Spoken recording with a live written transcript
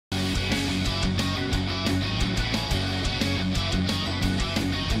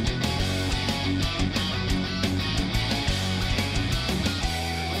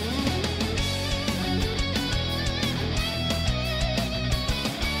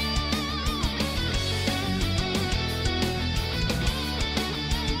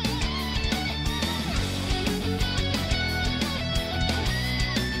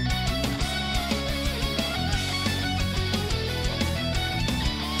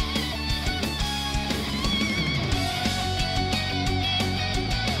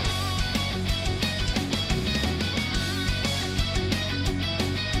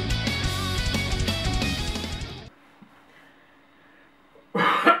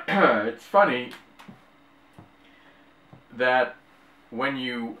it's funny that when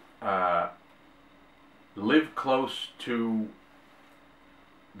you live close to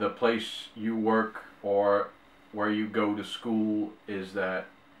the place you work or where you go to school, is that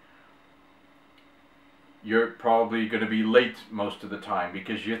you're probably going to be late most of the time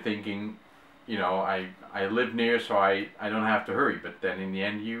because you're thinking, you know, I live near, so I don't have to hurry. But then in the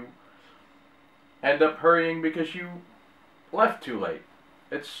end you end up hurrying because you left too late.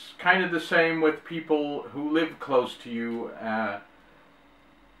 It's kind of the same with people who live close to you,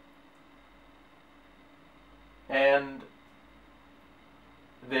 and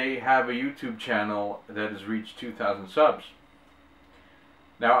they have a YouTube channel that has reached 2,000 subs.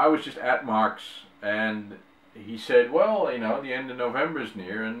 Now, I was just at Mark's, and he said, well, you know, the end of November is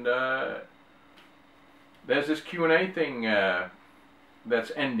near, and there's this Q&A thing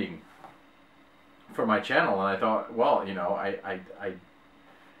that's ending for my channel. And I thought, well, you know,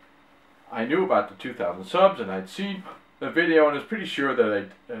 I knew about the 2,000 subs, and I'd seen the video, and I was pretty sure that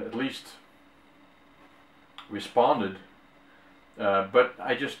I'd at least responded. But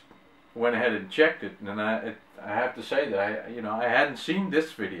I just went ahead and checked it, and I have to say that I hadn't seen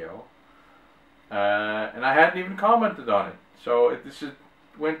this video, and I hadn't even commented on it. So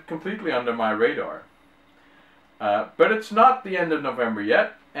went completely under my radar. But it's not the end of November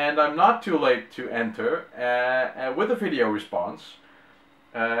yet, and I'm not too late to enter with a video response.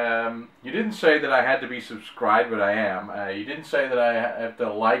 You didn't say that I had to be subscribed, but I am. You didn't say that I have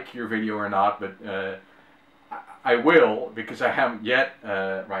to like your video or not, but I will, because I haven't yet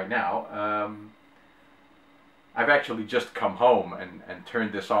right now. I've actually just come home and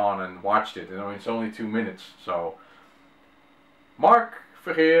turned this on and watched it. You know, it's only 2 minutes. So, Mark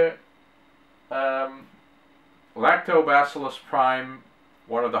Verheer, Lactobacillus prime,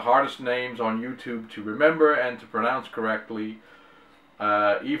 one of the hardest names on YouTube to remember and to pronounce correctly,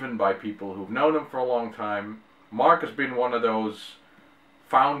 even by people who've known him for a long time. Mark has been one of those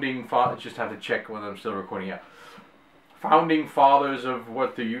founding fathers. Just have to check whether I'm still recording. Yeah. Founding fathers of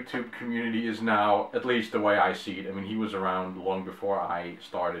what the YouTube community is now, at least the way I see it. I mean, he was around long before I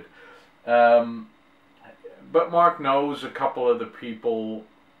started. But Mark knows a couple of the people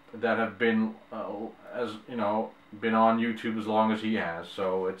that have been, as you know, been on YouTube as long as he has.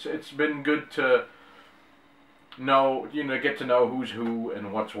 So it's been good to know, you know, get to know who's who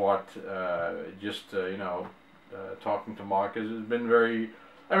and what's what. Talking to Mark has been very.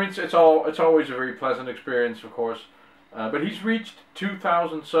 I mean, it's always a very pleasant experience, of course. But he's reached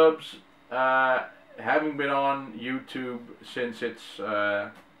 2,000 subs, having been on YouTube since its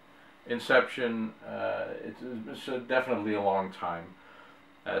inception. It's definitely a long time.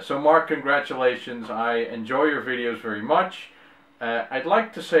 So Mark, congratulations. I enjoy your videos very much. I'd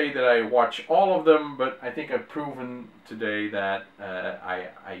like to say that I watch all of them, but I think I've proven today that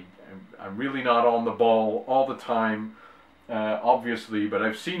I'm really not on the ball all the time, obviously. But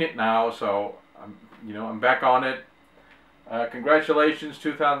I've seen it now, so I'm back on it. Congratulations,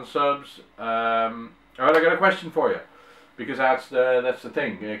 2,000 subs. Alright, I got a question for you, because that's the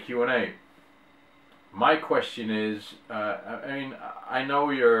thing, Q&A. My question is, I mean, I know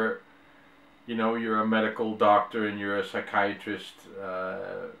you're a medical doctor and you're a psychiatrist.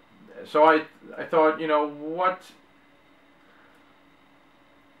 So I thought, you know, what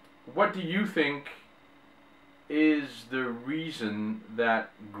do you think is the reason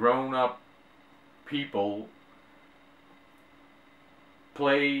that grown-up people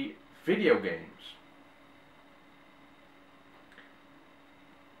play video games?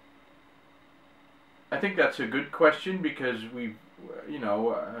 I think that's a good question, because we've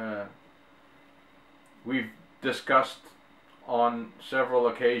discussed on several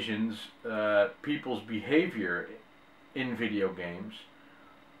occasions people's behavior in video games.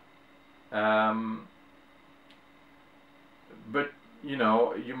 But you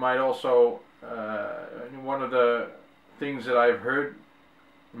know, you might also one of the things that I've heard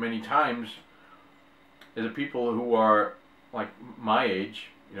many times is that people who are like my age,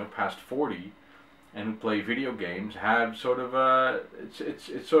 you know, past 40, and who play video games have sort of a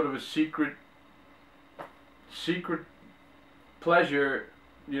it's sort of a secret pleasure,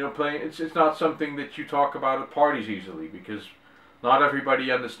 you know, playing. It's not something that you talk about at parties easily, because not everybody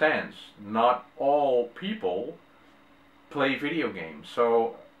understands. Not all people play video games.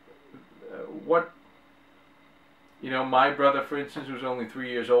 So my brother, for instance, who's only 3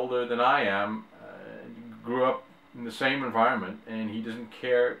 years older than I am, grew up in the same environment, and he doesn't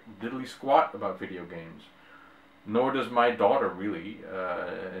care diddly squat about video games. Nor does my daughter, really,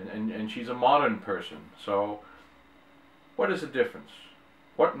 and she's a modern person. So what is the difference?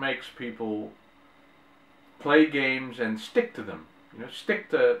 What makes people play games and stick to them? You know, stick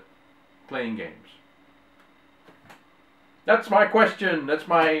to playing games? That's my question. That's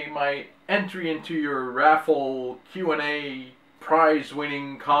my entry into your raffle Q&A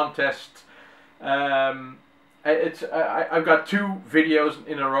prize-winning contest. I've got 2 videos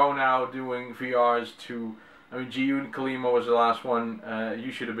in a row now doing VRs to. I mean, GU and Kalima was the last one.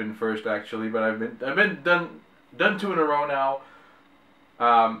 You should have been first actually, but I've been done 2 in a row now.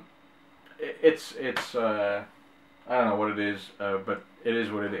 It's I don't know what it is, but it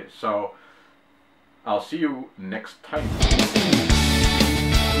is what it is. So I'll see you next time.